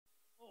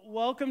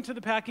welcome to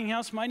the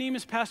Packinghouse. My name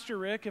is Pastor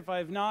Rick. If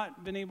I've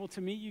not been able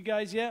to meet you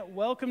guys yet,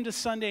 welcome to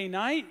Sunday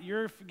night.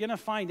 You're going to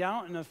find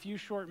out in a few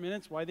short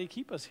minutes why they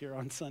keep us here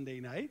on Sunday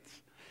nights.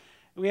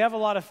 We have a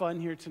lot of fun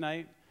here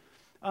tonight.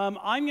 I'm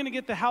going to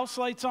get the house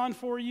lights on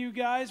for you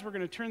guys. We're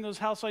going to turn those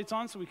house lights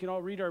on so we can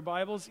all read our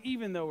Bibles,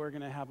 even though we're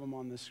going to have them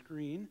on the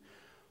screen.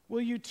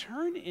 Will you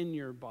turn in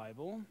your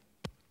Bible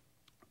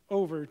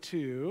over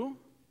to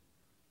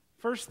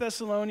 1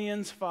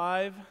 Thessalonians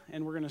 5,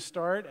 and we're going to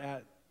start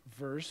at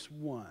verse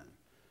 1.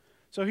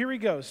 So here we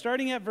go,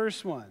 starting at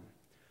verse 1.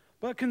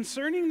 But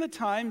concerning the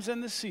times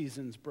and the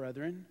seasons,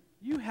 brethren,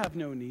 you have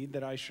no need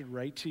that I should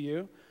write to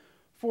you,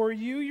 for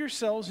you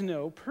yourselves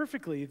know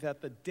perfectly that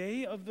the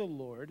day of the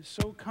Lord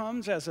so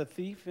comes as a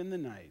thief in the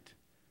night.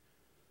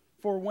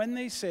 For when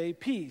they say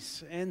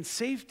peace and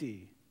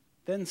safety,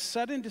 then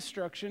sudden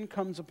destruction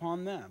comes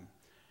upon them,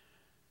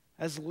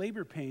 as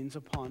labor pains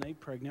upon a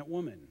pregnant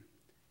woman,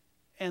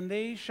 and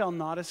they shall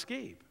not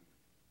escape.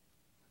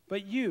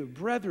 But you,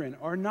 brethren,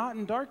 are not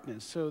in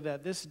darkness, so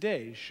that this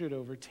day should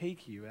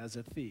overtake you as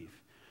a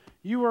thief.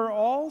 You are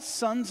all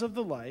sons of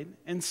the light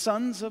and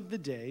sons of the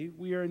day.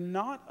 We are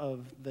not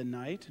of the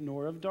night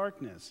nor of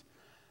darkness.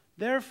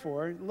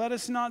 Therefore, let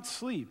us not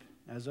sleep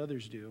as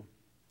others do,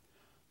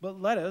 but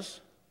let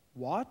us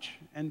watch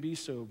and be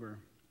sober.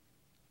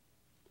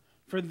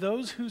 For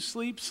those who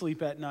sleep,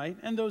 sleep at night,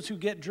 and those who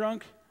get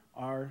drunk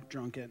are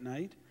drunk at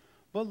night.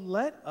 But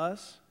let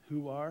us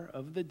who are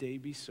of the day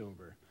be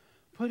sober,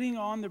 putting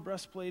on the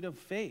breastplate of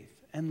faith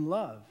and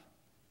love,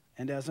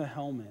 and as a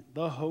helmet,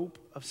 the hope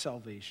of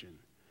salvation.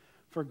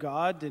 For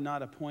God did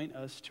not appoint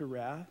us to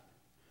wrath,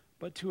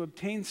 but to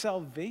obtain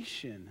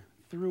salvation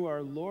through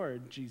our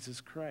Lord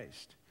Jesus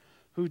Christ,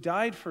 who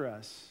died for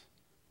us,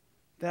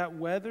 that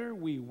whether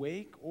we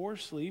wake or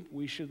sleep,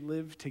 we should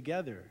live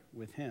together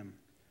with him.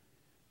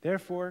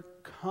 Therefore,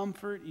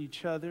 comfort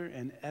each other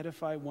and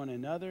edify one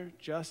another,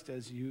 just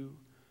as you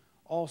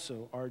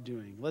also are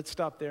doing. Let's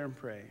stop there and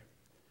pray.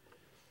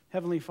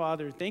 Heavenly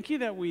Father, thank you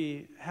that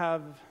we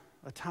have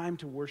a time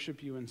to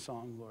worship you in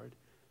song, Lord.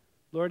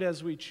 Lord,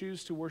 as we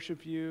choose to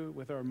worship you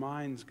with our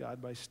minds,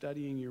 God, by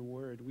studying your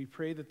word, we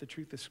pray that the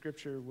truth of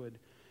Scripture would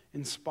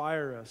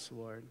inspire us,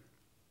 Lord.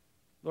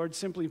 Lord,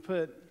 simply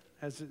put,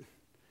 as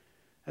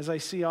I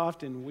see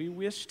often, we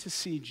wish to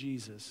see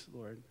Jesus,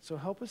 Lord. So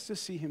help us to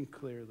see him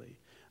clearly.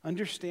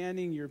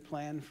 Understanding your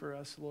plan for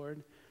us,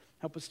 Lord,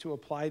 help us to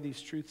apply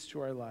these truths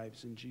to our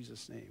lives. In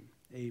Jesus' name,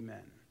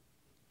 amen.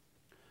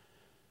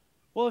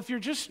 Well, if you're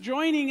just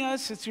joining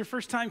us, it's your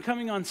first time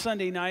coming on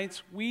Sunday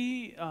nights,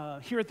 we,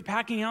 here at the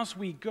Packinghouse,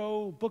 we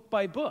go book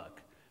by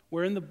book.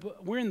 We're in the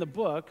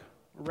book,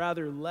 or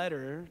rather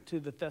letter, to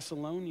the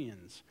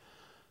Thessalonians.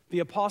 The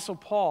Apostle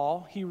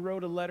Paul, he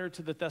wrote a letter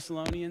to the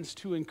Thessalonians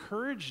to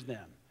encourage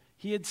them.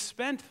 He had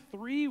spent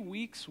 3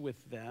 weeks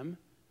with them,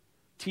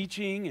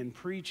 teaching and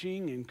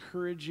preaching,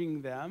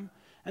 encouraging them,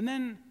 and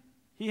then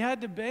he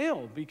had to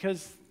bail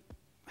because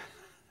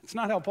it's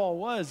not how Paul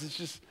was. It's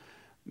just,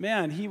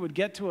 man, he would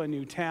get to a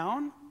new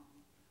town,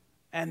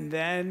 and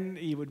then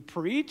he would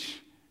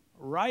preach,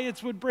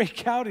 riots would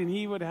break out, and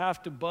he would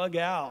have to bug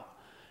out.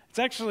 It's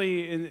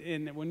actually,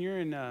 when you're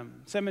in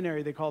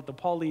seminary, they call it the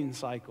Pauline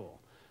cycle,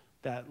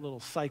 that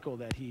little cycle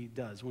that he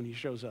does when he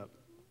shows up.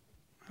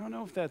 I don't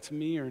know if that's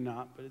me or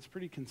not, but it's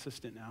pretty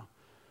consistent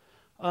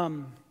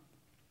now.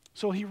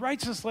 So he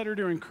writes this letter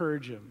to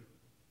encourage him.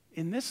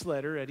 In this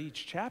letter, at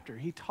each chapter,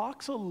 he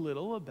talks a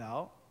little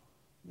about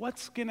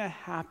what's going to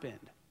happen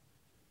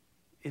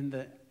in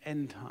the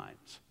end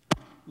times.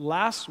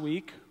 Last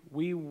week,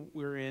 we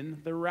were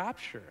in the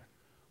rapture,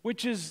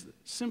 which is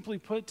simply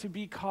put to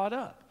be caught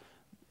up.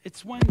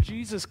 It's when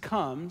Jesus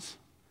comes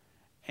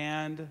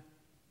and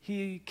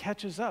he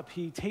catches up.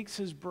 He takes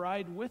his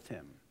bride with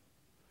him.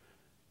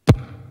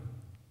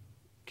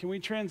 Can we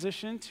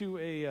transition to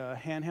a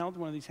handheld,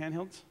 one of these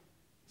handhelds?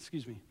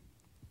 Excuse me.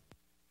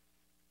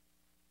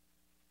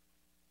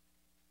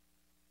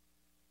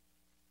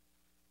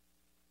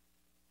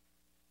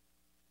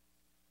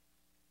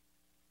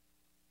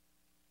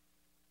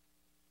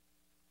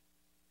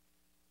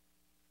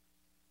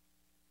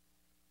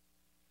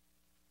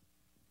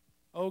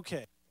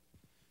 Okay,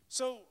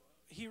 so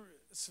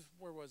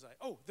where was I?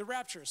 Oh, the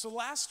rapture. So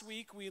last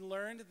week we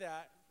learned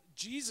that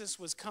Jesus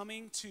was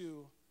coming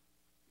to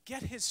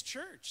get his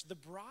church, the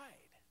bride.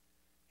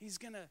 He's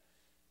going to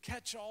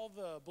catch all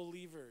the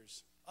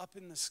believers up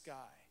in the sky.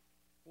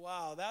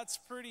 Wow, that's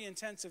pretty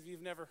intense if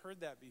you've never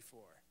heard that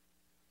before.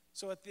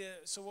 So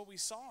what we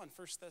saw in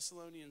 1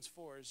 Thessalonians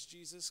 4 is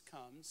Jesus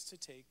comes to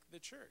take the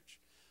church.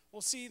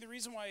 Well, see, the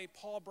reason why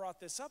Paul brought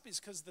this up is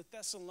because the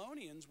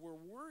Thessalonians were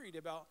worried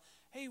about,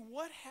 hey,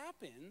 what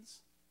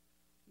happens?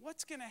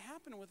 What's going to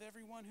happen with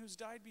everyone who's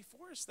died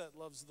before us that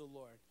loves the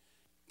Lord?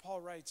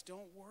 Paul writes,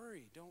 don't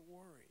worry,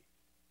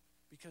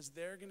 because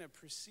they're going to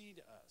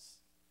precede us,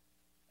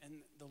 and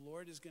the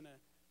Lord is going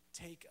to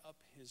take up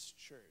his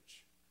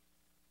church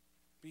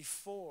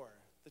before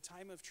the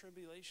time of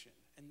tribulation,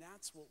 and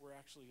that's what we're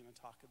actually going to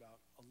talk about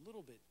a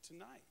little bit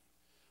tonight.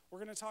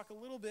 We're going to talk a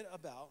little bit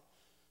about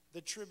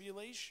the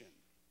tribulation.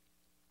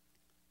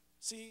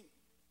 See,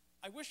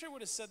 I wish I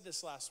would have said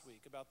this last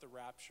week about the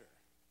rapture.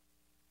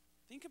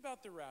 Think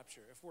about the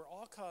rapture. If we're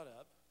all caught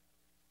up,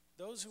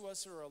 those of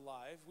us who are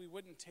alive, we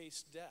wouldn't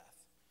taste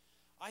death.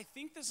 I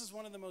think this is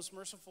one of the most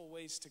merciful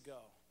ways to go,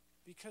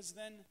 because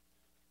then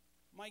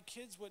my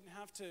kids wouldn't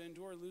have to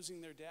endure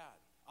losing their dad.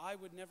 I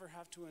would never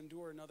have to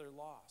endure another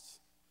loss.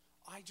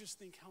 I just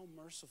think how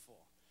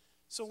merciful.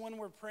 So when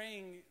we're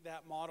praying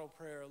that model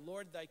prayer,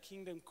 Lord, thy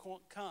kingdom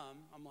come,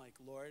 I'm like,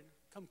 Lord,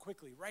 come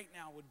quickly. Right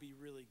now would be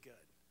really good.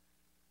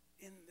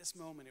 In this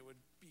moment, it would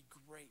be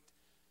great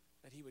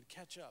that he would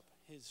catch up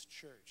his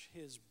church,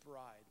 his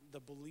bride, the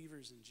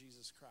believers in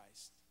Jesus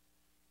Christ.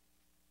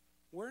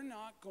 We're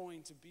not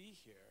going to be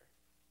here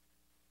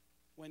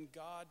when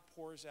God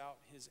pours out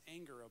his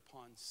anger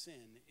upon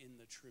sin in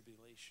the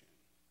tribulation,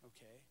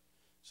 okay?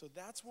 So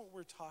that's what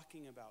we're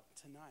talking about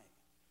tonight.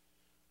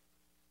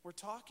 We're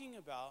talking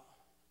about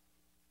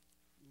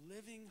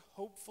living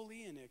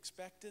hopefully and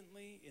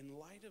expectantly in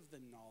light of the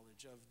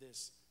knowledge of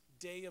this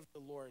day of the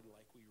Lord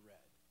like we read.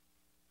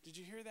 Did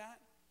you hear that?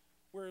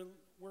 We're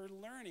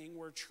learning,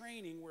 we're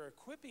training, we're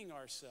equipping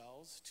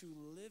ourselves to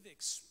live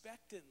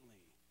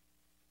expectantly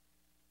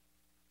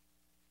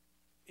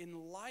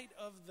in light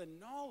of the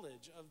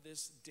knowledge of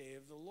this day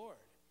of the Lord,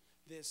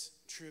 this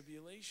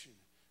tribulation,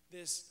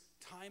 this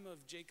time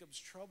of Jacob's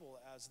trouble,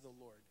 as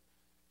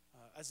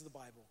the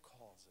Bible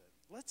calls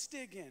it. Let's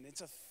dig in.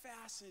 It's a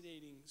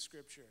fascinating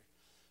scripture.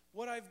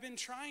 What I've been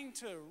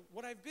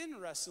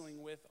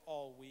wrestling with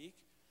all week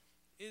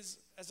is,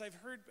 as I've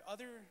heard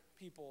other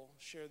people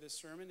share this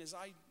sermon, is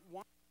I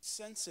want to be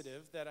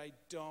sensitive that I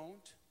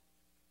don't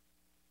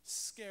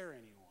scare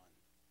anyone.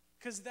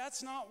 Because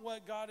that's not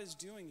what God is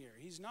doing here.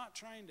 He's not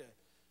trying to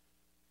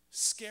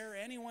scare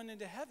anyone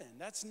into heaven.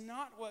 That's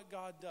not what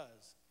God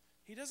does.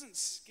 He doesn't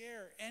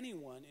scare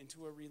anyone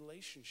into a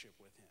relationship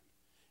with him.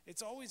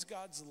 It's always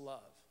God's love.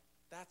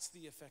 That's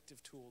the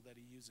effective tool that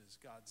he uses.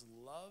 God's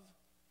love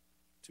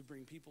to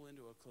bring people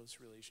into a close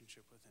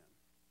relationship with him.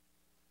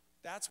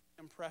 That's why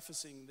I'm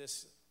prefacing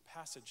this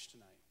passage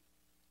tonight,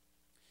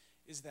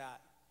 is that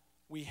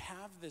we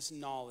have this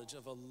knowledge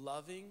of a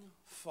loving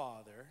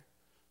Father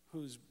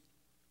who's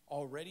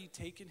already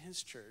taken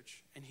his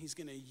church, and he's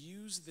going to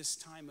use this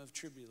time of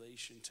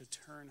tribulation to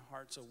turn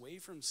hearts away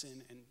from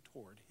sin and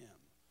toward him.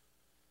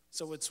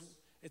 So it's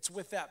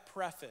with that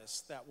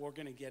preface that we're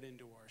going to get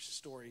into our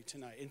story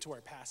tonight, into our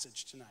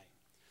passage tonight.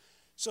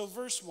 So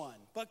verse 1,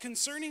 but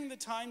concerning the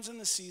times and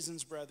the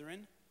seasons,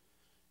 brethren,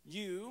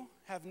 you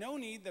have no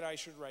need that I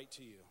should write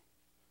to you.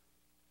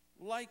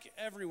 Like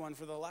everyone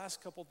for the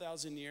last couple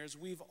thousand years,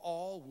 we've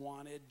all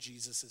wanted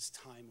Jesus'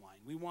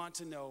 timeline. We want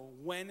to know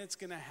when it's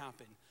going to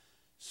happen.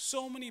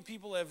 So many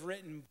people have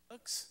written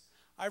books.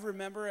 I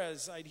remember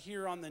as I'd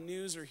hear on the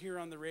news or hear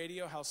on the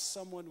radio how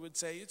someone would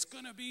say, it's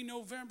going to be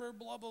November,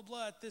 blah, blah,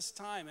 blah, at this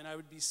time. And I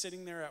would be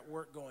sitting there at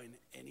work going,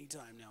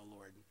 anytime now,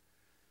 Lord.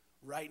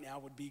 Right now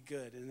would be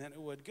good. And then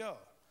it would go.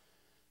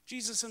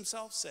 Jesus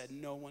himself said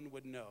no one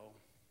would know.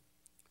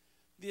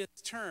 This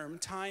term,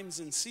 times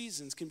and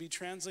seasons, can be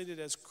translated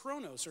as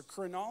chronos or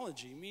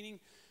chronology, meaning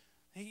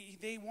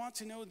they want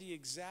to know the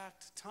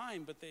exact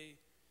time, but they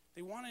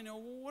want to know,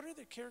 well, what are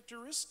the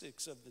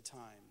characteristics of the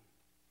time?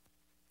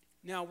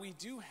 Now, we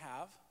do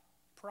have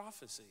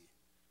prophecy.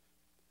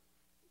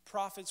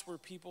 Prophets were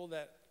people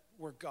that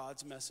were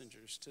God's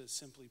messengers, to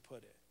simply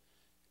put it.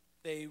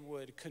 They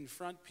would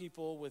confront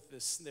people with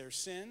their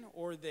sin,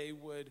 or they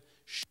would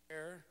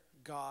share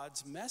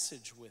God's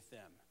message with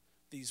them,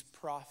 these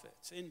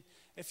prophets. And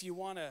if you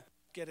want to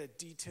get a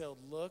detailed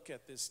look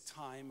at this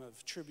time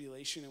of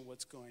tribulation and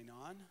what's going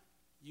on,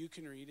 you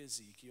can read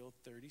Ezekiel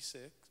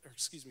 37,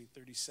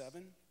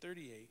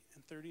 38,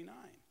 and 39.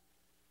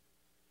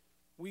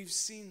 We've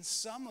seen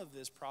some of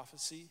this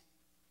prophecy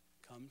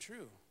come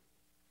true.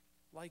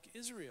 Like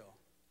Israel,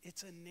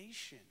 it's a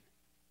nation.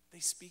 They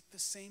speak the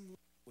same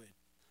language.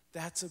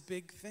 That's a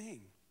big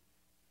thing.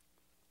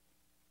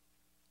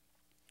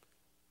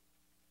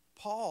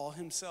 Paul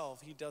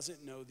himself, he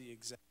doesn't know the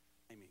exact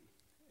timing.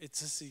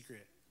 It's a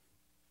secret.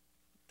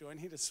 Do I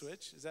need to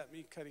switch? Is that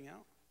me cutting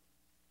out?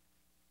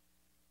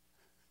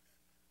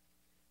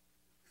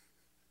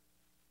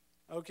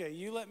 Okay,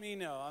 you let me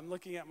know. I'm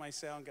looking at my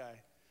sound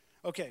guy.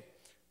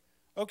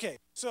 Okay,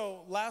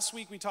 so last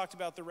week we talked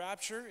about the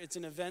rapture. It's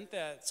an event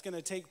that's going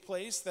to take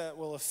place that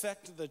will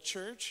affect the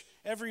church.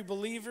 Every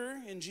believer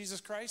in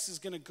Jesus Christ is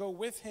going to go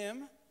with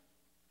him.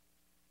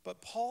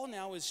 But Paul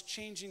now is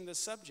changing the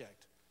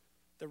subject.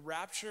 The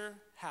rapture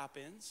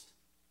happens.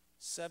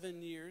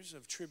 7 years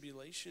of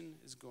tribulation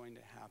is going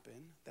to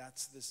happen.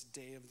 That's this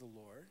day of the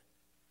Lord.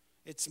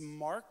 It's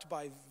marked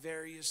by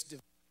various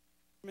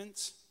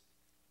developments.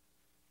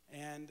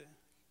 And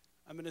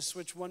I'm going to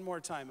switch one more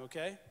time,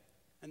 okay?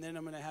 And then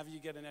I'm going to have you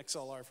get an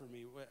XLR for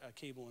me, a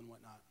cable and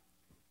whatnot.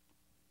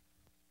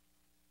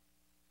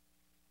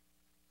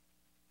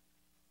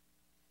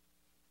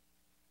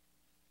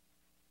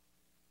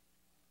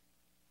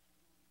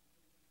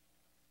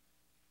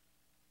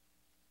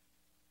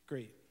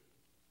 Great.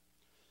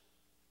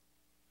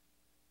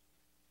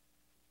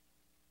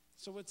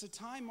 So it's a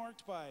time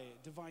marked by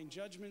divine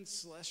judgments,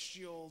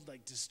 celestial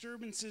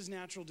disturbances,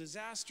 natural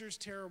disasters,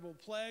 terrible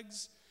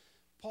plagues.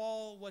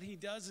 Paul, what he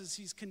does is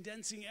he's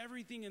condensing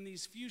everything in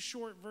these few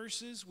short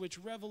verses, which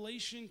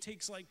Revelation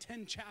takes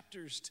 10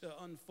 chapters to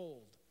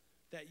unfold,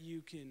 that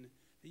you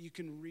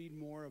can read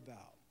more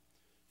about.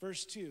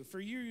 Verse 2, for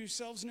you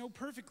yourselves know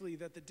perfectly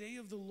that the day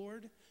of the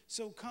Lord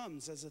so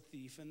comes as a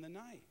thief in the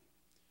night.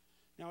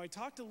 Now, I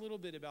talked a little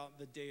bit about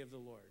the day of the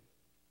Lord.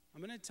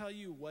 I'm going to tell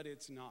you what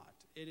it's not.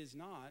 It is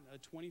not a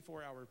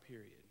 24-hour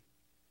period.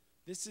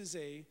 This is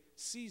a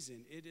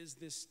season. It is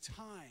this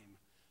time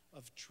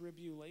of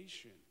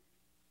tribulation.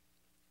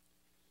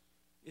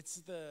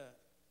 It's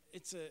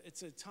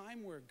a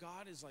time where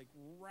God is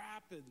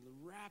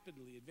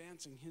rapidly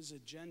advancing his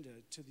agenda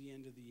to the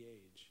end of the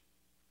age.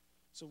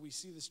 So we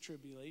see this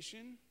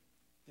tribulation,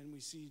 then we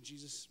see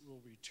Jesus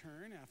will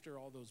return after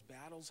all those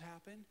battles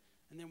happen,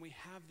 and then we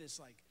have this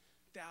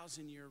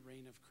 1,000-year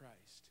reign of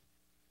Christ.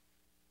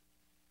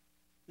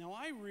 Now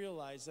I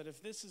realize that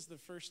if this is the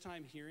first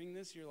time hearing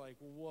this, you're like,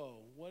 whoa,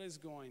 what is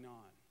going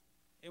on?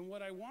 And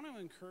what I want to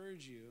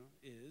encourage you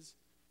is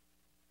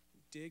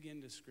dig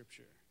into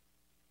Scripture.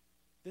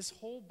 This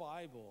whole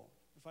Bible,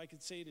 if I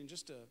could say it in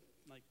just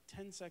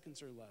 10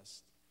 seconds or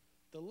less,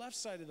 the left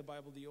side of the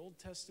Bible, the Old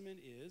Testament,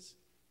 is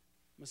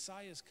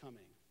Messiah's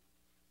coming.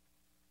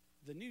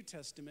 The New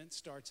Testament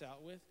starts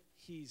out with,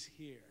 he's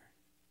here.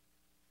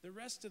 The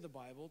rest of the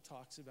Bible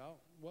talks about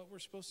what we're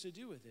supposed to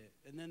do with it.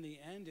 And then the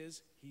end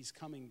is, he's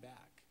coming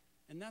back.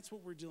 And that's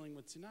what we're dealing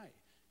with tonight,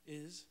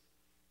 is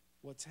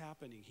what's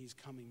happening. He's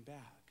coming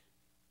back.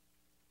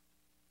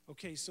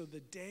 Okay, so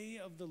the day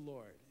of the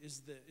Lord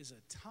is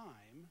a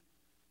time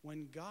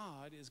when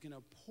God is going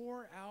to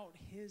pour out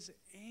his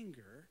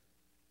anger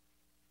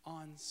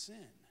on sin.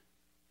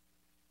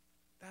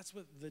 That's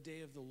what the day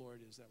of the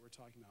Lord is that we're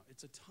talking about.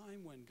 It's a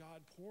time when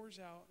God pours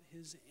out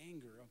his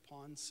anger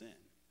upon sin.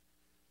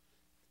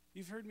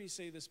 You've heard me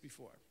say this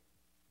before.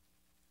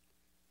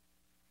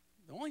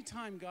 The only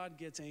time God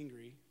gets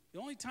angry, the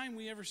only time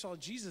we ever saw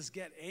Jesus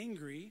get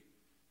angry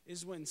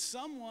is when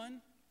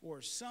someone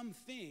or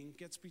something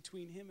gets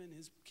between him and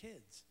his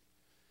kids.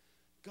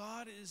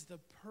 God is the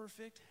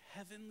perfect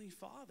heavenly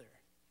Father.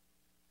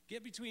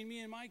 Get between me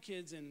and my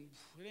kids and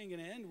it ain't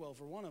going to end well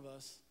for one of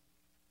us.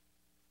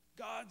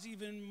 God's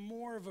even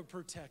more of a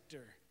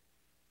protector.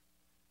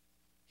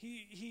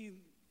 He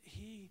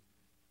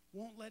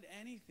won't let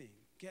anything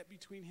get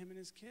between him and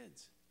his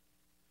kids.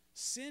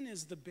 Sin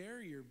is the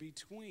barrier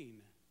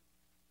between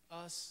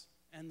us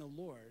and the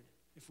Lord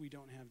if we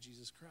don't have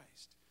Jesus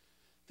Christ.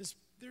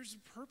 There's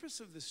a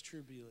purpose of this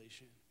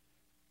tribulation.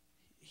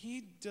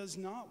 He does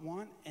not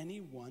want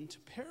anyone to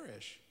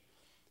perish.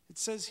 It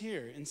says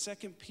here in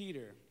 2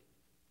 Peter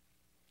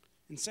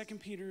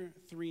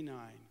 3:9,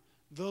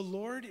 the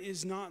Lord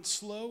is not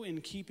slow in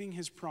keeping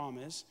his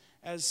promise,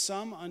 as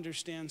some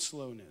understand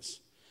slowness.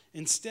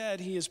 Instead,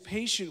 he is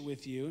patient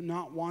with you,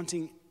 not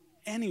wanting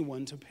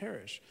anyone to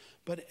perish,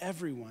 but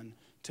everyone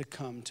to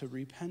come to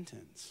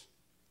repentance.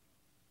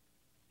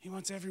 He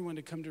wants everyone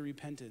to come to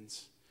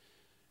repentance.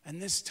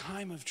 And this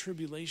time of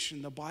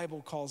tribulation, the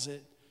Bible calls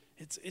it,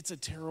 it's a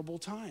terrible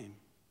time.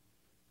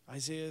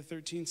 Isaiah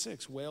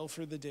 13:6, wail,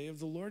 for the day of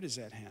the Lord is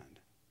at hand.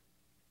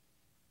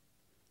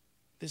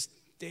 This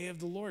day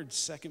of the Lord,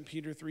 2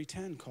 Peter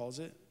 3:10 calls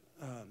it,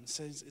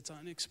 says it's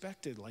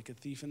unexpected, like a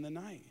thief in the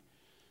night.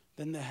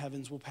 Then the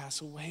heavens will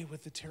pass away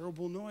with a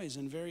terrible noise,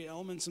 and very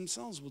elements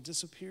themselves will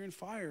disappear in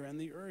fire, and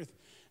the earth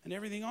and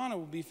everything on it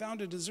will be found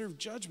to deserve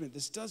judgment.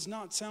 This does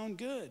not sound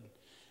good.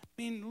 I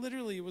mean,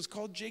 literally, it was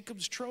called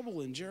Jacob's trouble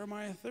in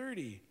Jeremiah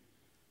 30.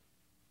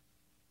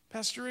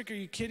 Pastor Rick, are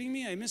you kidding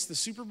me? I missed the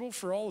Super Bowl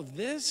for all of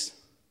this?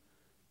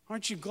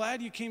 Aren't you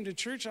glad you came to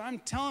church? I'm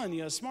telling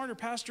you, a smarter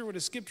pastor would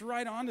have skipped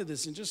right onto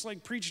this and just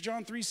preached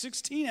John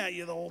 3:16 at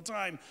you the whole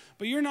time.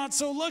 But you're not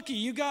so lucky.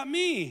 You got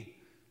me.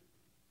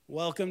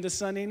 Welcome to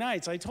Sunday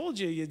nights. I told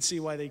you you'd see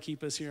why they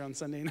keep us here on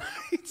Sunday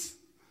nights.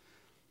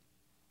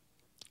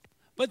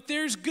 But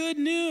there's good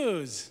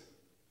news.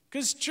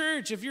 Because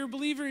church, if you're a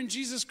believer in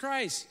Jesus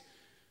Christ,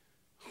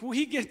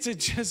 we get to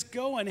just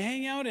go and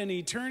hang out in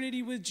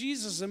eternity with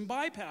Jesus and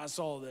bypass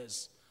all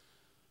this.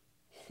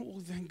 Well,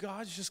 then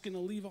God's just going to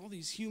leave all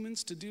these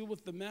humans to deal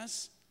with the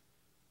mess?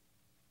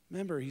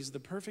 Remember, he's the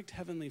perfect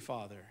heavenly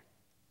Father.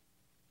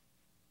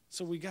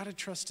 So we got to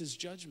trust his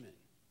judgment.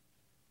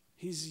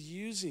 He's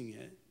using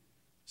it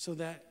so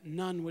that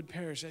none would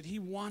perish, that he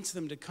wants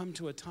them to come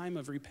to a time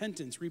of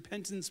repentance.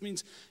 Repentance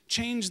means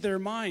change their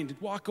mind,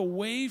 walk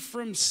away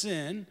from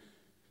sin,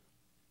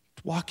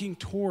 walking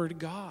toward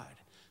God.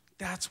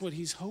 That's what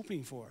he's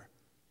hoping for.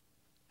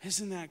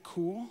 Isn't that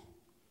cool?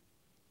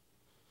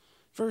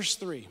 Verse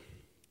 3.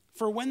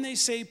 For when they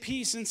say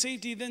peace and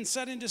safety, then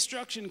sudden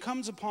destruction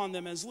comes upon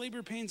them as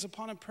labor pains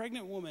upon a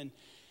pregnant woman,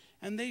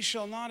 and they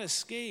shall not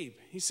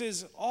escape. He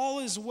says, all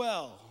is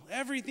well.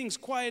 Everything's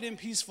quiet and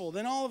peaceful.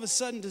 Then all of a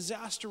sudden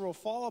disaster will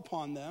fall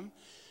upon them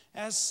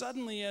as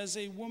suddenly as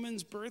a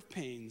woman's birth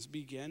pains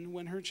begin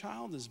when her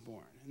child is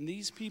born. And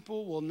these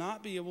people will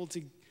not be able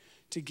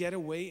to get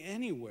away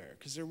anywhere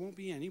because there won't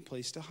be any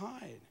place to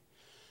hide.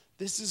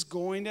 this is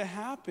going to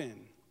happen.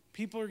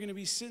 People are going to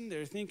be sitting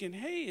there thinking,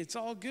 hey, it's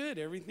all good.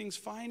 Everything's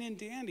fine and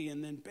dandy.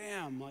 And then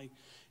bam, like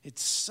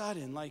it's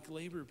sudden, like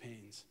labor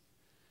pains.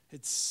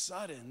 It's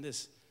sudden,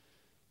 this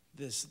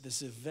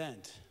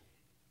event.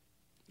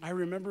 I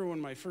remember when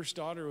my first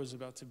daughter was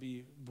about to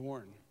be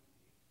born.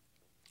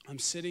 I'm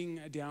sitting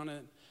down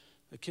at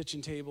the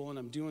kitchen table and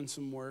I'm doing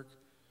some work.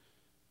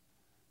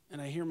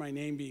 And I hear my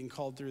name being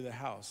called through the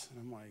house. And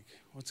I'm like,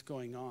 what's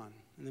going on?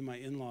 And then my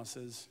in-law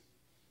says,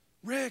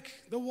 Rick,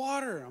 the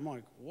water. I'm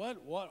like,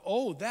 what?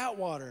 Oh, that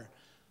water.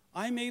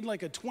 I made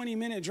like a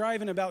 20-minute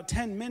drive in about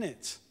 10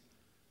 minutes.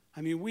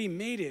 I mean, we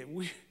made it.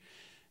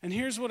 And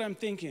here's what I'm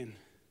thinking.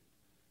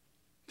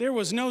 There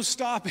was no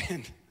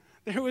stopping.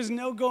 There was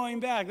no going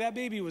back. That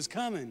baby was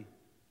coming.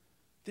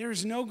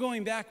 There's no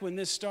going back when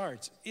this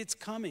starts. It's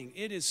coming.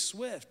 It is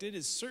swift. It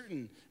is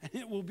certain. And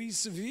it will be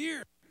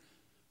severe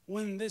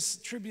when this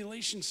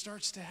tribulation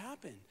starts to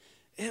happen.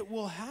 It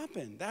will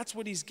happen. That's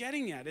what he's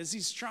getting at, is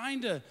he's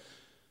trying to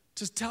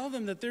tell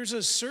them that there's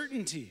a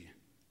certainty.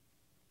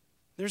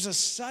 There's a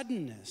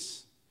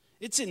suddenness.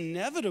 It's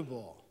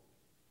inevitable.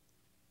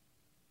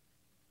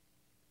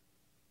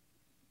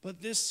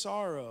 But this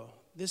sorrow,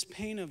 this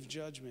pain of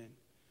judgment,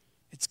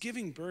 it's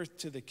giving birth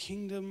to the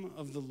kingdom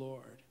of the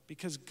Lord,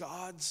 because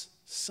God's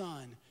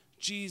Son,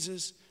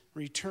 Jesus,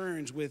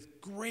 returns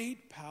with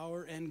great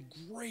power and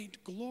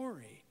great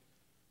glory.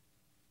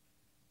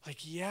 Like,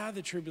 yeah,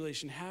 the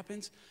tribulation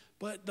happens,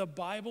 but the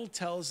Bible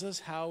tells us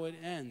how it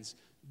ends.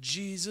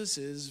 Jesus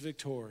is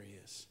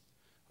victorious.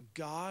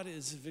 God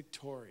is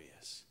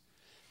victorious.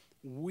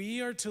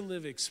 We are to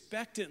live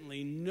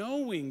expectantly,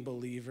 knowing,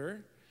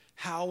 believer,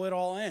 how it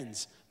all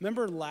ends.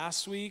 Remember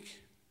last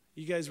week,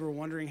 you guys were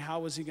wondering how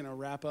was he going to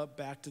wrap up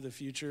Back to the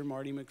Future,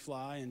 Marty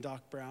McFly and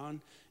Doc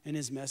Brown in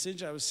his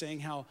message. I was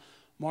saying how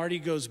Marty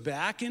goes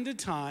back into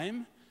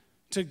time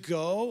to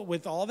go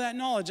with all that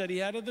knowledge that he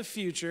had of the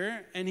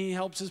future, and he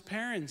helps his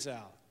parents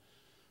out.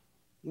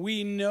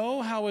 We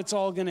know how it's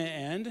all going to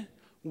end.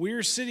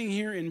 We're sitting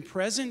here in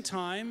present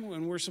time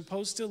when we're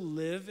supposed to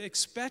live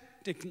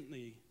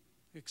expectantly.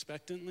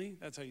 Expectantly,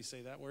 that's how you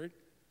say that word.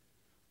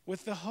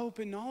 With the hope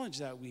and knowledge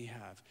that we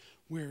have.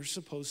 We're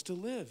supposed to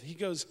live. He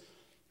goes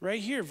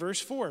right here, verse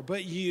 4.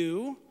 But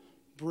you,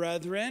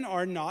 brethren,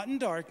 are not in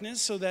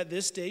darkness, so that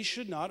this day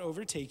should not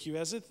overtake you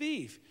as a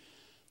thief.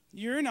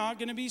 You're not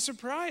going to be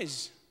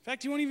surprised. In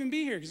fact, you won't even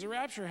be here because the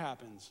rapture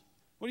happens.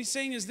 What he's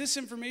saying is this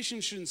information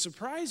shouldn't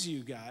surprise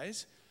you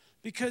guys,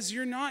 because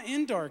you're not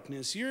in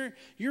darkness.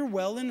 You're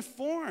well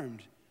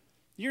informed.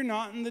 You're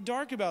not in the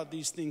dark about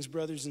these things,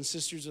 brothers and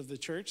sisters of the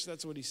church.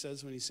 That's what he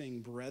says when he's saying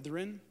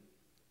brethren.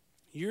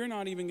 You're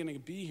not even going to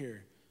be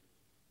here.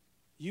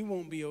 You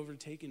won't be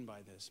overtaken by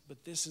this,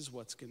 but this is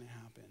what's going to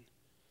happen.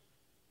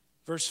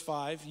 Verse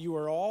 5, you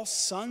are all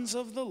sons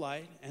of the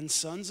light and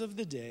sons of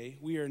the day.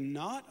 We are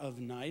not of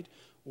night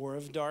or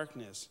of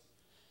darkness.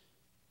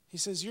 He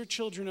says, you're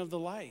children of the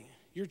light.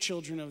 You're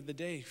children of the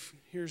day.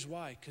 Here's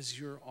why, because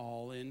you're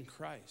all in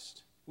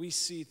Christ. We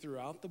see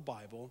throughout the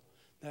Bible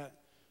that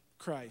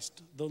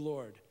Christ, the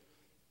Lord,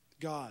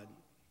 God,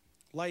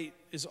 light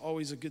is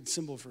always a good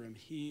symbol for him.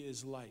 He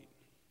is light,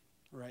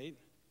 right?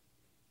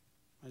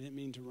 I didn't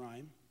mean to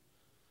rhyme.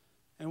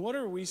 And what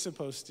are we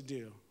supposed to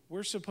do?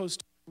 We're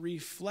supposed to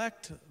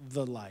reflect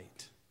the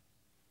light.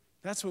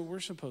 That's what we're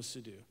supposed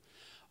to do.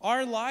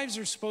 Our lives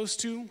are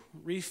supposed to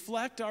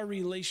reflect our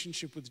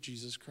relationship with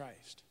Jesus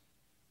Christ.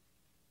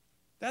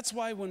 That's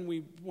why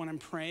when I'm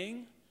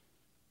praying,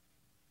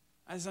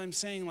 as I'm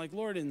saying, like,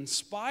 Lord,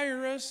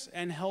 inspire us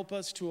and help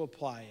us to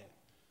apply it.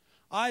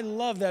 I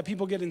love that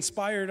people get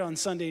inspired on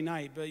Sunday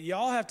night, but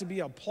y'all have to be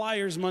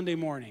appliers Monday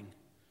morning.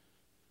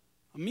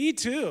 Me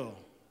too.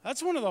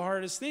 That's one of the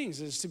hardest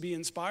things, is to be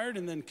inspired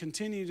and then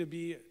continue to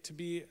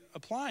be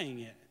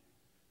applying it.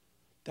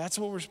 That's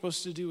what we're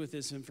supposed to do with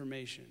this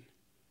information.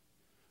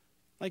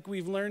 Like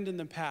we've learned in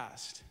the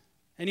past.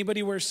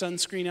 Anybody wear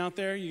sunscreen out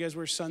there? You guys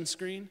wear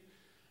sunscreen?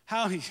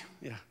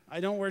 Yeah,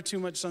 I don't wear too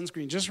much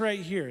sunscreen. Just right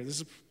here.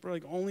 This is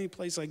like only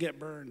place I get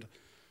burned.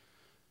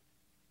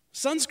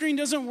 Sunscreen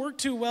doesn't work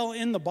too well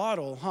in the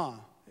bottle, huh?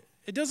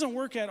 It doesn't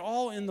work at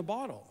all in the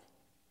bottle.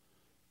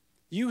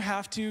 You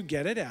have to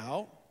get it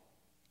out,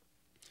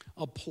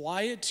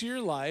 apply it to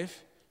your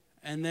life,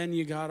 and then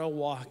you got to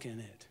walk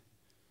in it.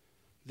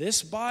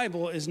 This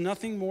Bible is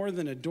nothing more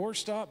than a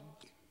doorstop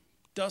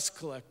dust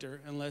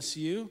collector unless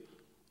you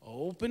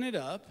open it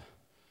up,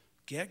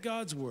 get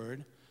God's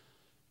word,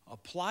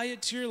 apply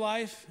it to your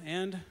life,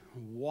 and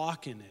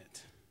walk in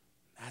it.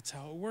 That's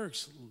how it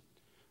works.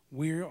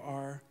 We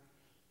are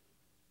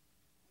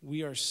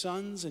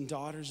sons and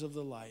daughters of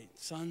the light,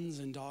 sons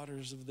and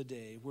daughters of the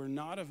day. We're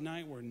not of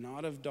night, we're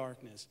not of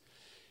darkness.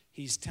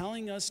 He's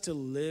telling us to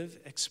live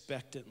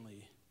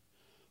expectantly.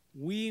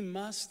 We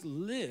must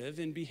live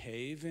and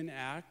behave and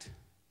act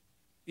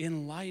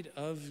in light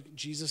of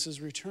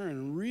Jesus'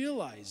 return,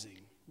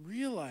 realizing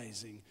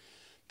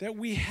that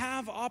we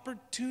have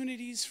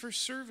opportunities for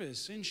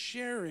service and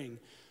sharing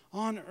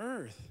on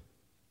earth.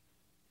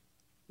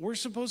 We're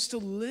supposed to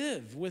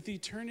live with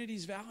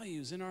eternity's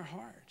values in our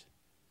heart.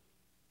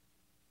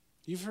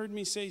 You've heard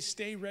me say,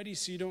 stay ready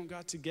so you don't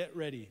got to get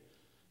ready.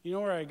 You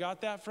know where I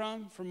got that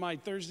from? From my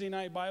Thursday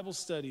night Bible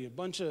study. A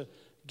bunch of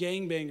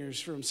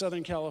gangbangers from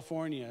Southern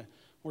California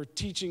were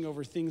teaching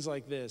over things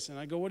like this. And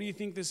I go, what do you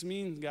think this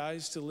means,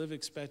 guys, to live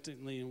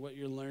expectantly in what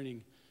you're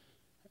learning?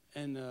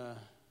 And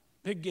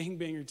big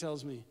gangbanger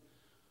tells me,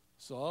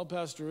 so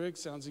Pastor Rick,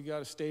 sounds like you got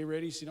to stay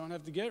ready so you don't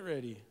have to get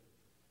ready.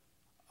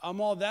 I'm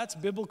all, that's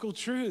biblical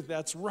truth.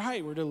 That's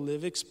right. We're to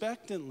live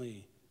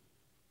expectantly.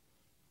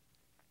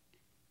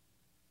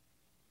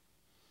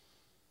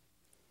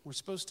 We're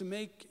supposed to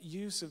make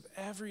use of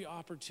every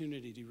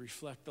opportunity to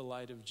reflect the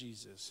light of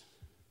Jesus.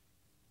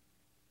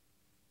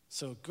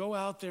 So go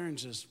out there and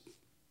just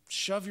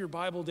shove your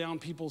Bible down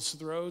people's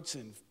throats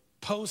and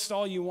post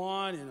all you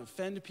want and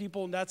offend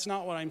people. That's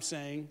not what I'm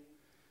saying.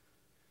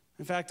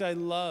 In fact, I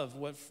love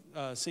what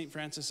St.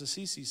 Francis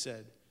Assisi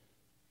said.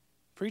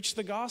 Preach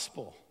the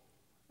gospel,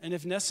 and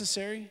if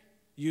necessary,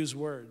 use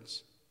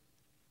words.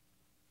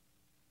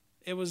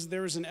 There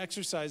was an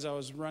exercise I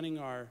was running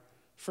our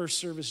first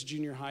service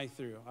junior high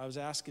through. I was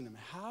asking them,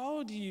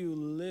 how do you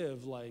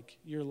live like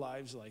your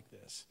lives like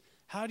this?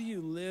 How do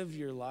you live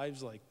your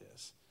lives like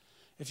this?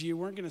 If you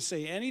weren't going to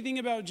say anything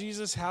about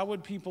Jesus, how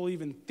would people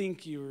even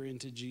think you were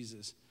into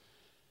Jesus?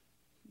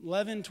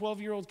 11,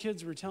 12-year-old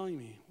kids were telling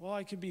me, well,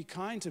 I could be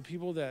kind to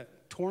people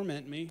that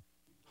torment me.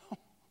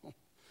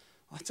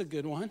 That's a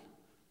good one.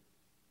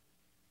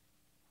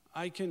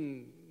 I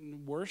can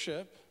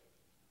worship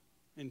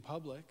in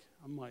public.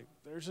 I'm like,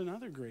 there's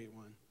another great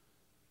one.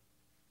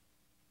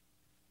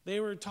 They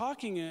were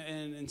talking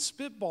and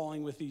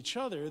spitballing with each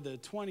other, the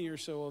 20 or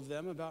so of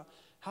them, about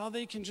how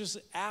they can just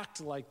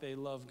act like they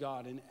love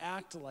God and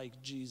act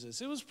like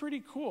Jesus. It was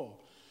pretty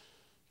cool.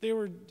 They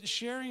were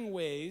sharing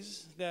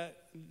ways that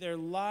their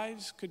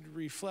lives could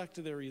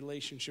reflect their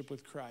relationship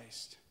with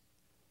Christ.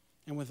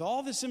 And with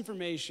all this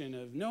information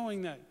of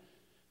knowing that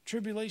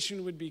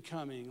tribulation would be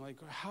coming, like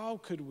how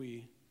could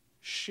we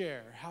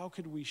share? How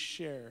could we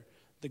share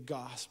the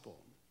gospel?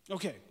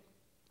 Okay,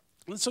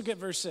 let's look at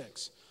verse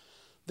 6.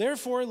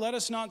 Therefore, let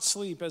us not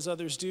sleep as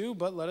others do,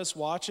 but let us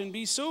watch and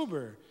be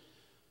sober.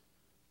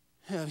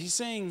 He's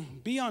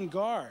saying, be on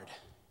guard,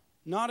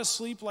 not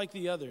asleep like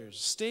the others.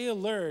 Stay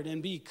alert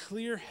and be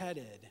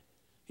clear-headed.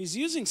 He's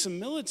using some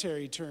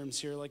military terms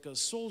here, like a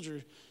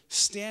soldier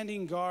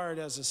standing guard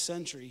as a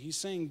sentry. He's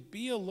saying,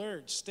 be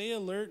alert, stay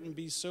alert, and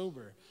be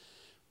sober.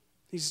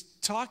 He's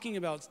talking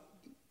about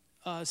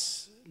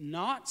us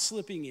not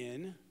slipping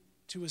in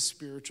to a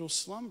spiritual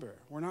slumber.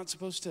 We're not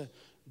supposed to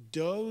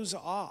doze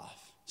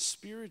off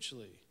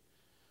spiritually.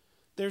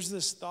 There's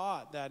this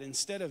thought that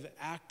instead of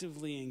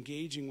actively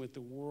engaging with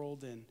the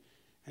world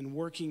and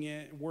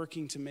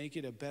working to make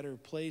it a better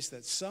place,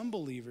 that some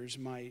believers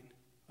might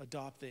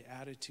adopt the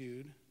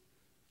attitude,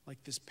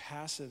 like this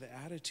passive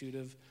attitude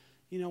of,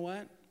 you know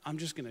what, I'm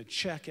just going to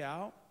check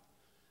out,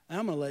 and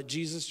I'm going to let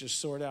Jesus just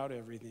sort out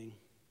everything.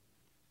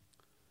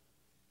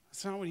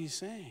 That's not what he's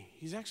saying.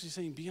 He's actually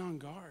saying be on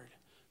guard,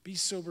 be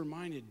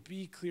sober-minded,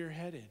 be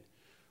clear-headed.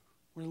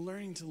 We're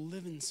learning to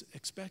live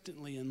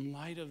expectantly in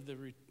light of the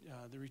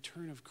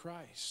return of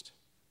Christ.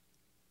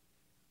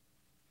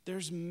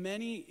 There's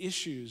many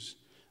issues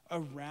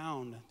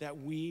around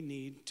that we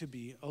need to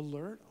be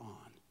alert on.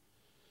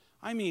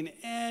 I mean,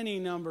 any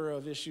number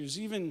of issues,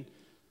 even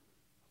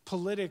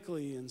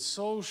politically and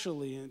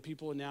socially, and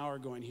people now are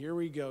going, here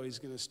we go, he's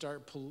going to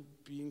start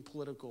being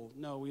political.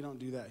 No, we don't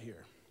do that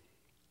here.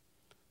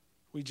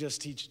 We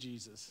just teach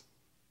Jesus.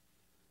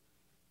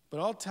 But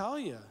I'll tell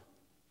you,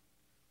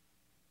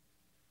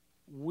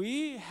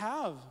 we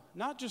have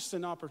not just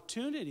an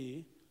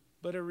opportunity,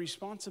 but a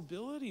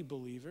responsibility,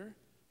 believer,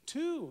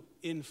 to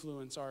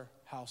influence our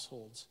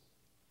households,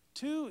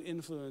 to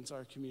influence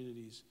our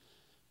communities,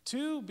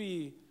 to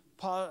be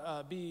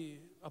a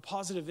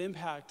positive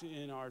impact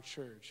in our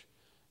church.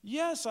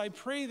 Yes, I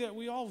pray that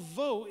we all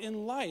vote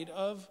in light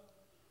of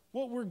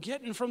what we're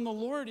getting from the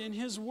Lord in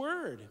his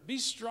word. Be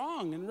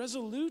strong and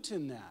resolute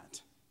in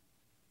that.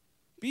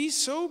 Be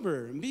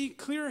sober and be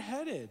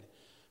clear-headed.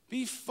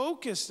 Be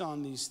focused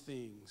on these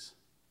things.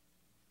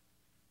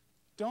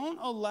 Don't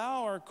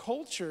allow our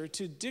culture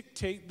to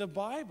dictate the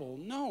Bible.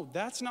 No,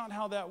 that's not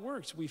how that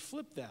works. We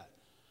flip that.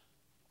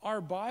 Our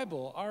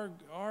Bible,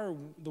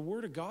 the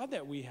Word of God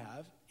that we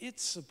have,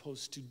 it's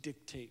supposed to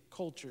dictate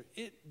culture.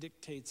 It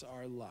dictates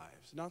our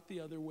lives, not the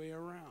other way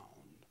around.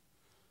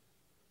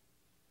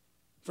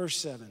 Verse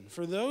 7,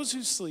 for those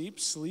who sleep,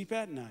 sleep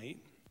at night,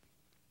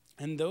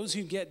 and those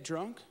who get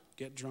drunk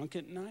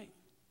at night.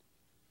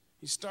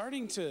 He's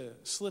starting to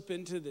slip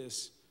into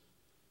this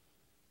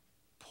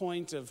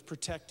point of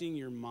protecting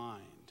your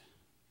mind.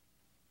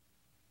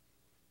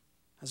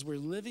 As we're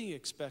living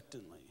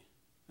expectantly,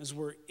 as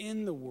we're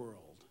in the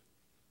world,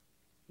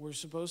 we're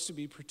supposed to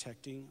be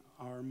protecting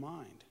our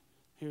mind.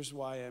 Here's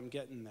why I'm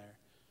getting there.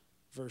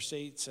 Verse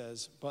 8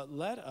 says, but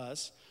let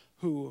us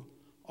who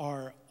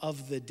are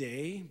of the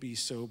day be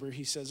sober,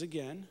 he says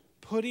again,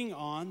 putting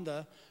on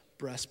the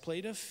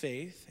breastplate of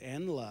faith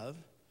and love,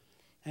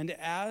 and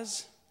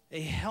as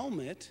a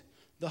helmet,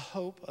 the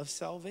hope of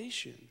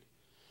salvation.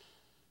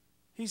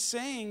 He's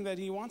saying that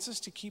he wants us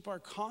to keep our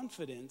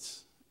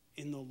confidence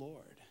in the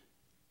Lord,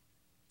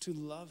 to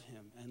love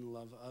him and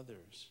love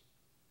others.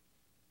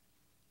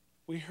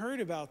 We heard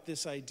about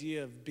this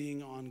idea of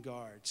being on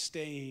guard,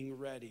 staying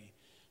ready,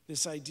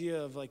 this idea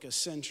of like a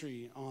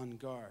sentry on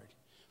guard.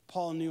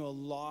 Paul knew a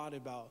lot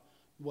about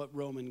what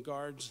Roman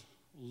guards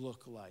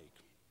look like.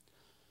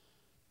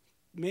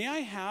 May I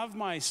have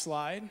my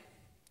slide?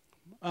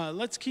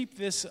 Let's keep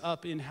this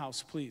up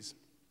in-house, please.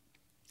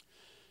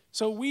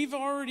 So we've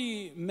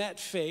already met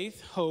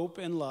faith, hope,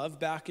 and love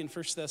back in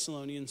 1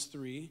 Thessalonians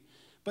 3.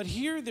 But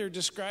here they're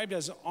described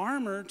as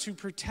armor to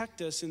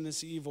protect us in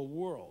this evil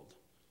world.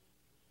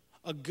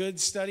 A good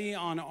study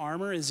on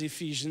armor is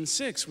Ephesians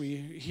 6. We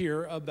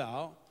hear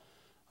about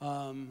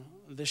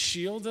the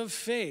shield of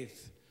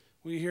faith.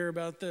 We hear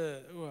about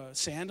the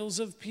sandals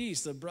of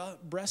peace, the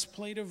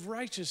breastplate of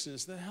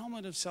righteousness, the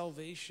helmet of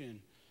salvation.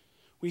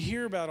 We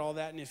hear about all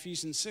that in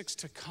Ephesians 6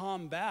 to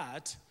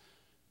combat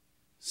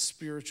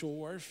spiritual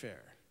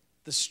warfare.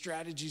 The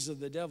strategies of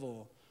the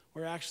devil.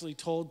 We're actually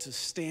told to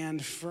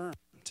stand firm,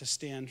 to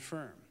stand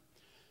firm.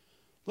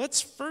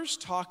 Let's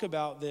first talk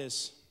about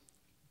this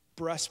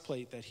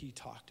breastplate that he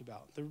talked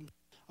about.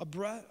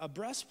 A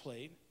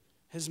breastplate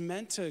is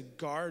meant to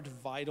guard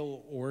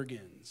vital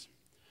organs.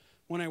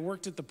 When I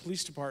worked at the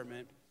police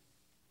department,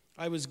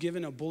 I was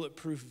given a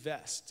bulletproof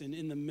vest, and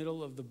in the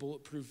middle of the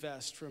bulletproof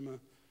vest, from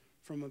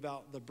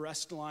about the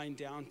breast line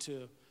down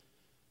to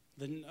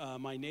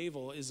my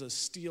navel, is a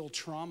steel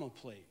trauma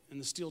plate. And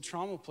the steel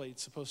trauma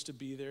plate's supposed to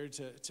be there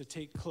to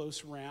take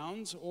close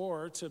rounds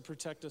or to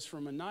protect us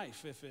from a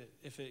knife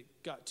if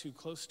it got too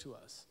close to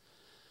us.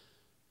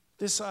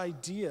 This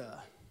idea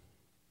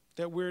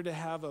that we're to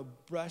have a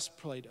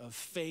breastplate of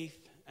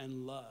faith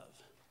and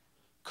love,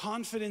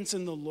 confidence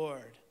in the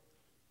Lord,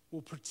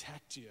 will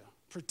protect you.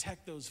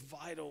 Protect those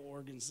vital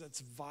organs.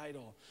 That's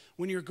vital.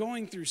 When you're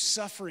going through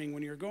suffering,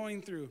 when you're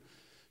going through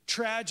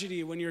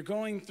tragedy, when you're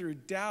going through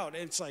doubt,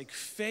 it's like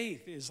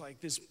faith is like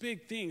this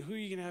big thing. Who are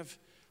you going to have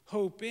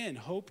hope in?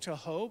 Hope to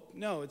hope?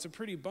 No, it's a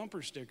pretty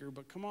bumper sticker,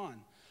 but come on.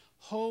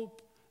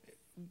 Hope,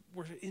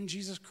 we're in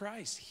Jesus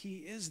Christ. He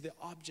is the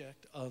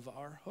object of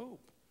our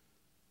hope.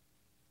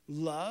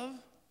 Love,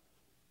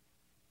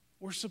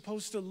 we're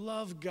supposed to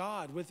love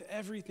God with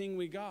everything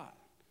we got.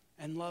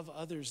 And love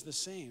others the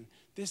same.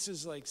 This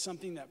is like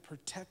something that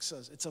protects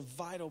us. It's a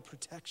vital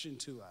protection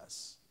to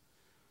us.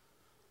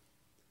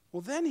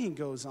 Well, then he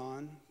goes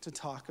on to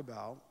talk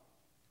about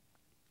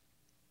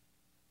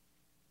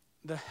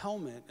the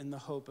helmet and the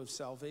hope of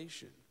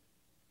salvation.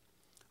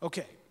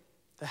 Okay,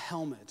 the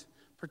helmet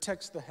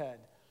protects the head.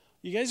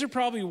 You guys are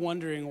probably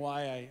wondering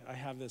why I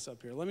have this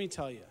up here. Let me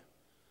tell you.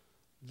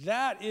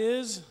 That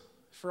is,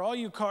 for all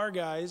you car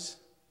guys,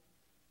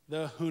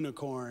 the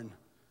unicorn.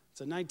 It's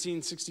a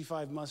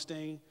 1965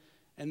 Mustang,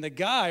 and the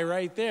guy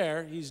right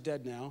there, he's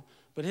dead now,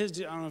 but I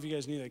don't know if you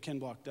guys knew that Ken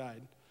Block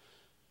died.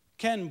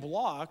 Ken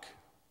Block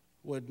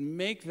would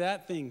make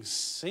that thing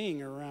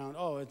sing around.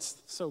 Oh,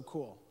 it's so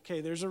cool.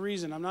 Okay, there's a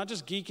reason. I'm not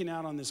just geeking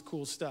out on this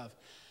cool stuff.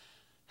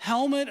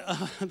 Helmet,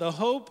 the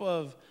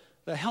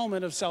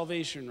helmet of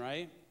salvation,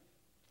 right?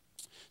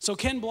 So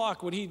Ken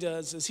Block, what he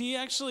does is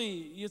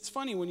it's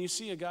funny when you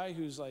see a guy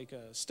who's like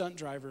a stunt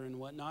driver and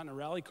whatnot, and a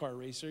rally car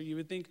racer, you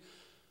would think,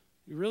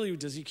 really,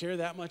 does he care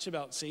that much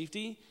about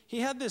safety? He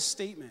had this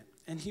statement,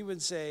 and he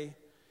would say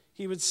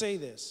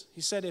this.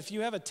 He said, if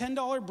you have a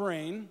 $10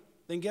 brain,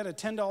 then get a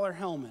 $10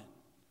 helmet.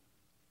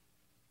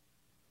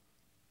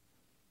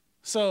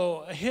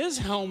 So his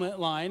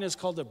helmet line is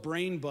called a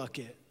brain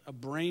bucket,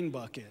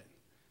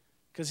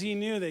 because he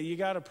knew that you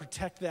got to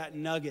protect that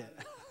nugget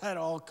at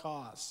all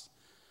costs.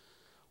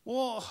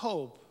 Well,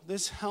 hope,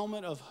 this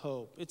helmet of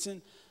hope,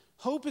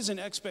 hope is an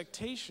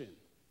expectation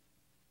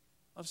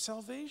of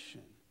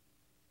salvation.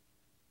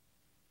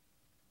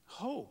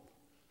 Hope.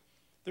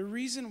 The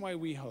reason why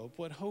we hope,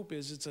 what hope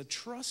is, it's a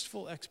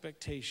trustful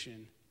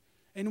expectation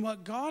in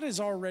what God has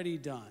already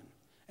done.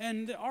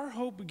 And our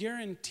hope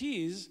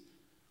guarantees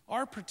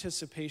our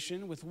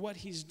participation with what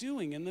he's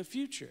doing in the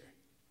future.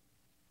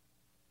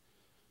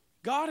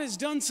 God has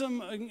done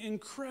some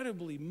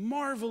incredibly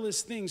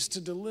marvelous things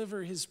to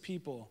deliver his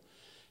people.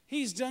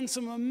 He's done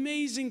some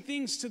amazing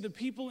things to the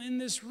people in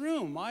this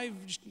room.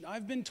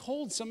 I've been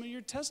told some of your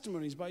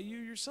testimonies by you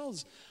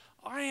yourselves.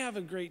 I have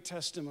a great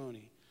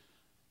testimony.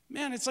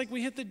 Man, it's like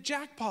we hit the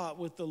jackpot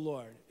with the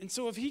Lord. And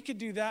so if he could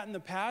do that in the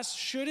past,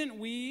 shouldn't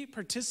we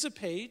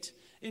participate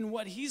in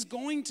what he's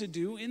going to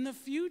do in the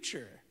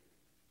future?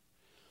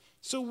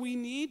 So we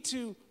need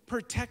to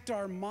protect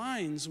our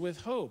minds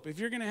with hope. If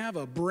you're going to have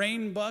a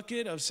brain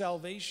bucket of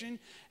salvation,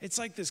 it's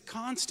like this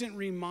constant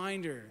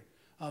reminder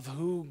of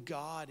who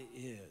God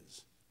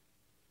is.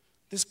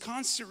 This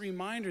constant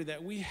reminder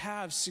that we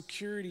have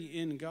security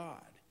in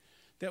God,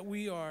 that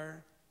we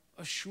are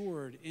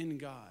assured in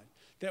God,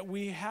 that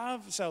we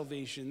have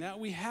salvation, that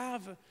we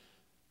have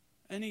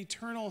an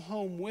eternal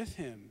home with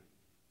him.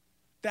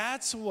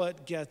 That's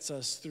what gets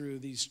us through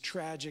these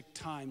tragic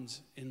times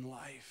in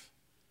life.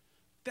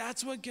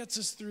 That's what gets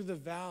us through the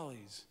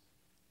valleys,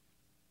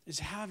 is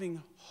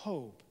having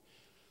hope.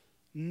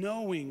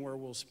 knowing where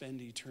we'll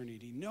spend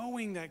eternity,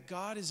 knowing that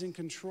God is in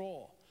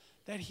control,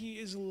 that he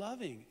is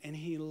loving and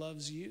he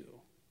loves you.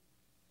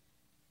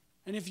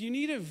 And if you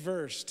need a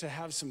verse to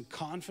have some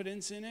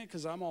confidence in it,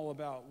 because I'm all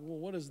about, well,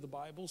 what does the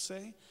Bible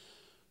say?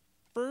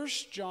 1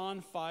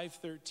 John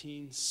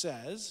 5:13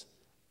 says,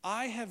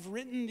 I have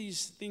written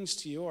these things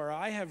to you, or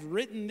I have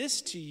written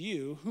this to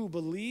you who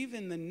believe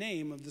in the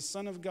name of the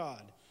Son of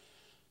God.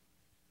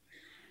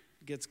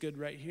 It gets good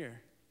right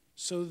here.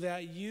 So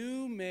that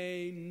you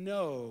may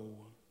know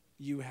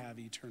you have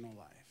eternal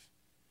life.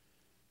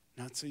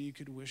 Not so you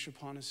could wish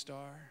upon a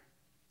star.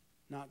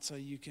 Not so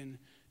you can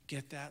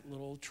get that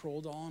little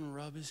troll doll and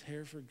rub his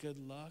hair for good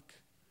luck.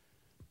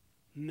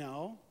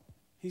 No.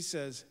 He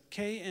says,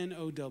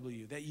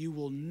 K-N-O-W, that you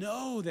will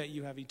know that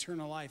you have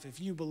eternal life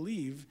if you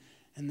believe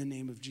in the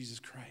name of Jesus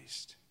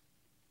Christ.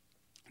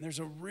 And there's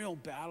a real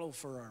battle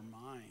for our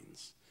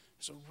minds.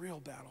 There's a real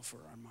battle for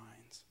our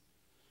minds.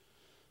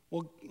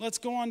 Well, let's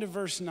go on to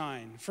verse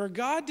 9. For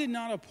God did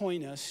not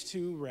appoint us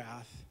to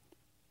wrath,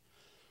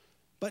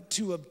 but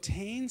to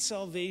obtain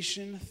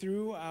salvation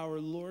through our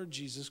Lord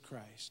Jesus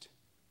Christ.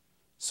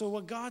 So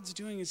what God's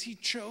doing is he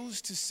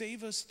chose to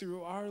save us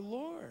through our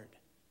Lord.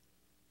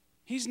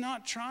 He's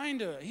not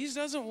he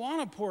doesn't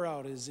want to pour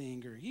out his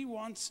anger. He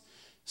wants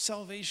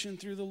salvation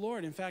through the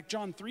Lord. In fact,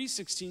 John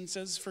 3:16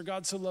 says, for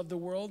God so loved the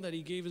world that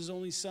he gave his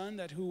only son,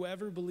 that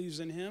whoever believes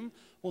in him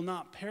will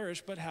not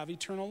perish but have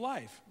eternal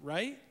life,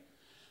 right?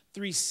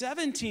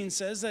 3:17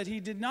 says that he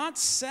did not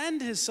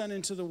send his son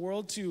into the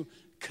world to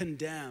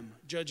condemn,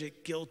 judge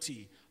it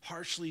guilty,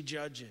 harshly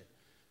judge it.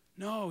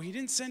 No, he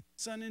didn't send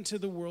his son into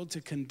the world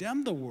to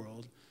condemn the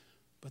world,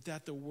 but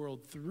that the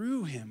world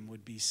through him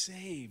would be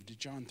saved.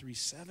 John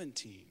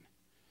 3:17.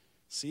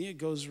 See, it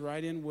goes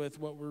right in with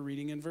what we're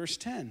reading in verse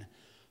 10.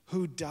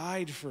 Who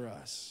died for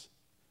us,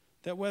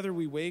 that whether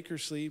we wake or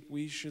sleep,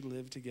 we should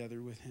live together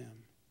with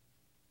him.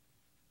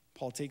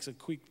 Paul takes a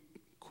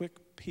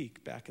quick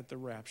peek back at the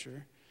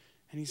rapture,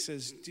 and he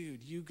says,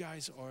 dude, you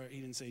guys are, he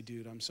didn't say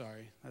dude, I'm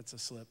sorry, that's a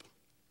slip.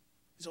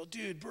 He's all,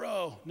 dude,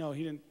 bro. No,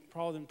 he didn't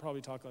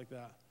probably talk like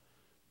that.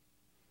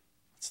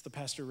 It's the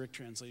Pastor Rick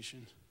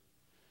translation.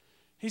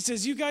 He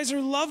says, you guys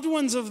are loved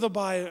ones of the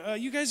Bible.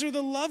 You guys are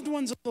the loved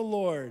ones of the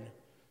Lord.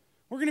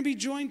 We're going to be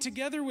joined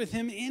together with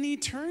him in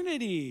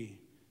eternity.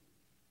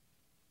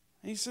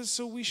 And he says,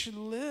 so we should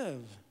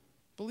live.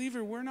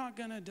 Believer, we're not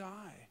going to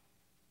die.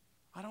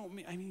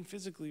 I mean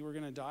physically we're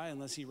going to die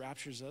unless he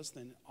raptures us,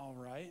 then all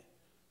right.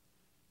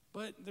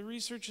 But the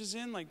research is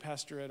in, like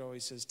Pastor Ed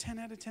always says, 10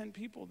 out of 10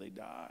 people, they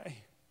die.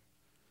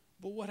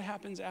 But what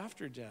happens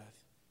after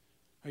death?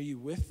 Are you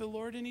with the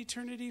Lord in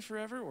eternity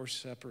forever or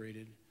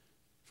separated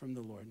from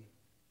the Lord?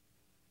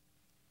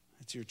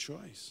 It's your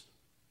choice.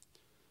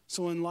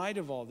 So in light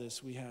of all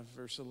this, we have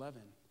verse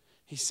 11.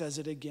 He says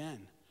it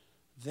again.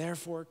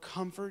 Therefore,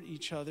 comfort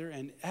each other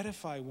and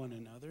edify one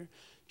another,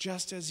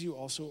 just as you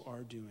also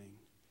are doing.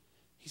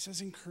 He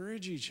says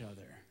encourage each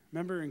other.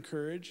 Remember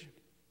encourage?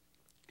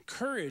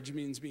 Courage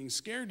means being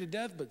scared to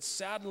death, but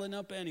saddling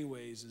up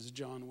anyways, as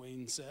John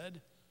Wayne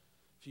said.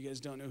 If you guys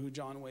don't know who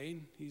John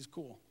Wayne, he's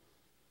cool.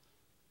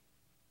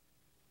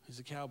 He's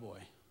a cowboy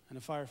and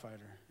a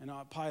firefighter and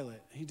a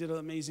pilot. He did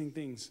amazing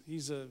things.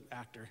 He's an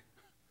actor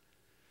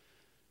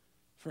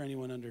for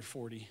anyone under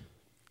 40.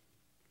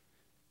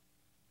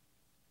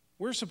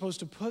 We're supposed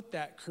to put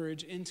that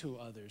courage into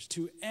others,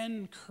 to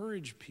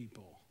encourage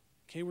people.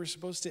 Okay, we're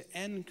supposed to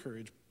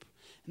encourage.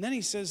 And then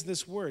he says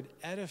this word,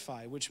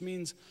 edify, which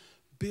means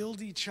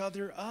build each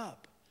other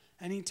up.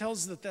 And he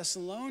tells the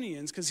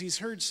Thessalonians, because he's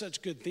heard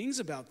such good things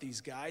about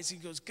these guys, he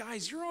goes,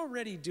 guys, you're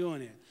already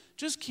doing it.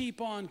 Just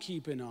keep on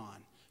keeping on.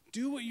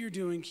 Do what you're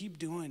doing, keep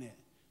doing it.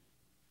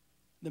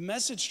 The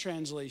Message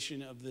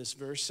translation of this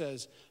verse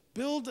says,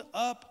 build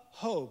up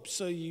hope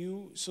so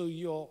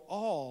you'll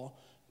all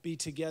be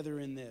together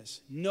in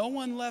this. No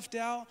one left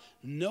out,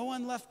 no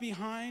one left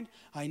behind.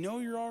 I know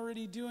you're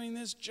already doing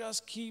this,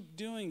 just keep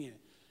doing it.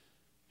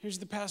 Here's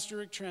the Pastor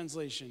Rick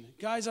translation.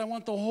 Guys, I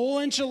want the whole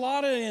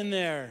enchilada in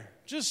there.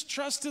 Just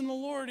trust in the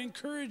Lord,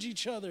 encourage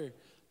each other,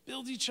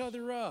 build each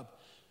other up.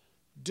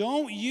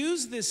 Don't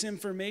use this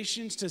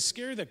information to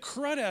scare the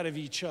crud out of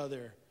each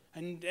other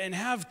and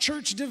have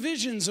church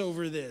divisions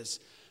over this.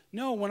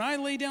 No, when I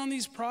lay down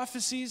these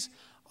prophecies,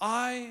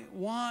 I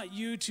want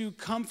you to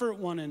comfort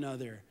one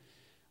another.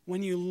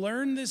 When you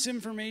learn this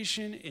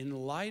information,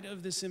 in light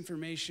of this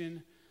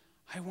information,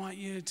 I want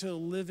you to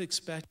live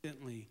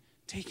expectantly,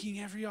 taking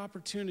every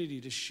opportunity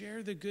to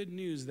share the good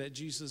news that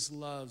Jesus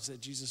loves,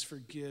 that Jesus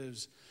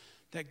forgives,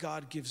 that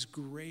God gives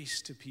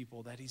grace to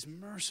people, that he's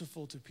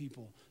merciful to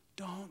people.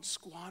 Don't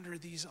squander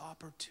these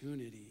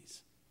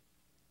opportunities.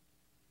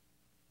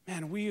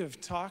 Man, we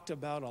have talked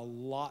about a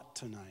lot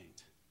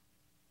tonight.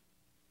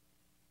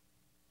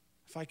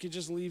 If I could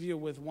just leave you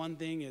with one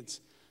thing, it's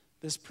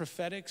this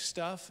prophetic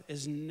stuff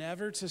is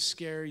never to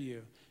scare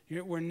you.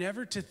 We're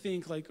never to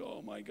think like,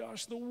 oh my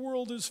gosh, the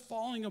world is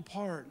falling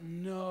apart.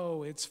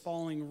 No, it's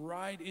falling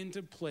right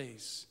into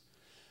place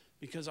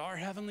because our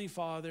Heavenly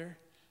Father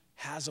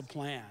has a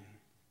plan.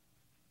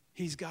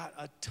 He's got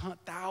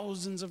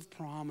thousands of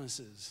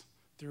promises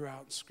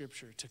throughout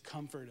Scripture to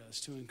comfort us,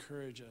 to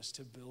encourage us,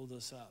 to build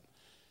us up.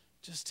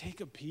 Just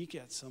take a peek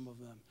at some of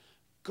them.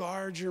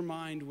 Guard your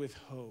mind with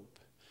hope.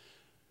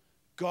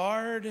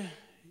 Guard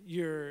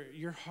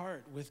your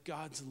heart with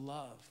God's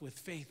love, with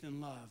faith and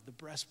love, the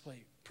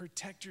breastplate.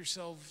 Protect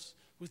yourselves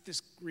with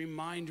this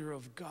reminder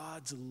of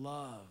God's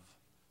love.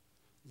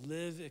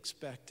 Live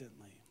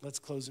expectantly. Let's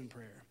close in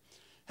prayer.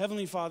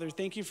 Heavenly Father,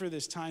 thank you for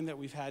this time that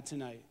we've had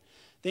tonight.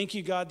 Thank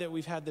you, God, that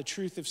we've had the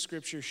truth of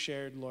Scripture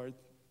shared, Lord.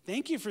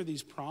 Thank you for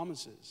these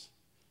promises.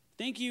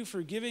 Thank you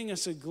for giving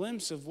us a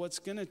glimpse of what's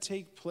going to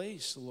take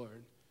place,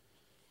 Lord,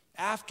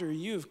 after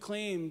you've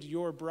claimed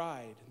your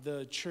bride,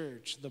 the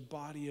church, the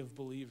body of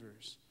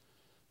believers.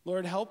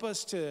 Lord, help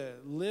us to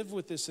live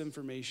with this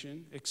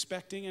information,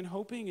 expecting and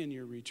hoping in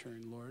your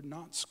return, Lord,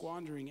 not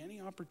squandering any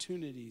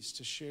opportunities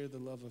to share the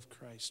love of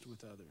Christ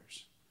with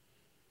others.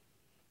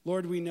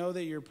 Lord, we know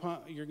that you're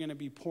going to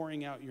be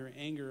pouring out your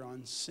anger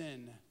on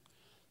sin,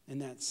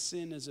 and that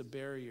sin is a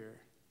barrier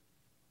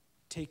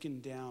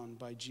taken down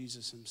by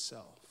Jesus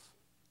himself.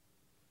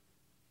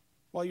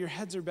 While your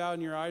heads are bowed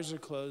and your eyes are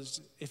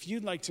closed, if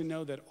you'd like to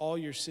know that all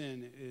your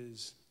sin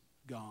is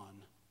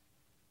gone,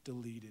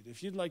 deleted,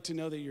 if you'd like to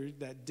know that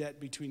that debt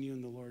between you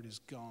and the Lord is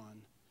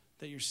gone,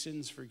 that your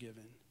sin's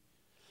forgiven,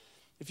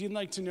 if you'd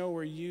like to know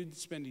where you'd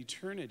spend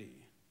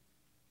eternity,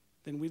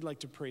 then we'd like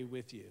to pray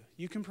with you.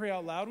 You can pray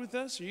out loud with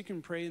us, or you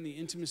can pray in the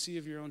intimacy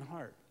of your own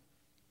heart.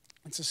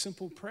 It's a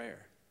simple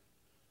prayer,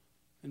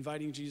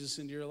 inviting Jesus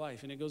into your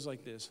life. And it goes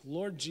like this: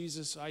 Lord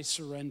Jesus, I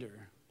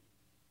surrender.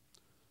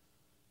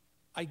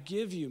 I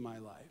give you my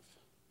life.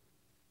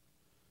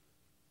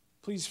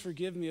 Please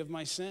forgive me of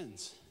my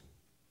sins.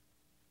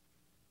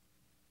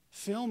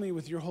 Fill me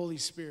with your Holy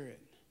Spirit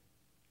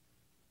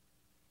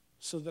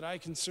so that I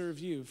can serve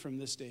you from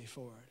this day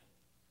forward.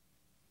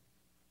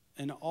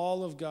 And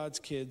all of God's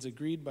kids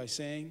agreed by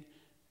saying,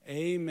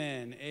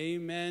 amen.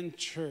 Amen,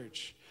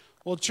 church.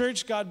 Well,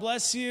 church, God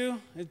bless you.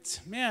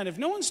 Man, if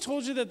no one's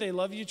told you that they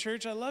love you,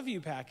 church, I love you,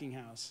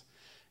 Packinghouse.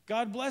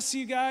 God bless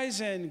you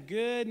guys, and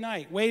good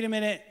night. Wait a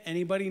minute.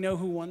 Anybody know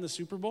who won the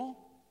Super Bowl?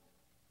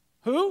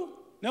 Who?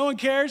 No one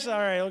cares? All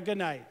right, well, good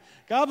night.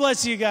 God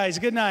bless you guys.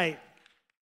 Good night.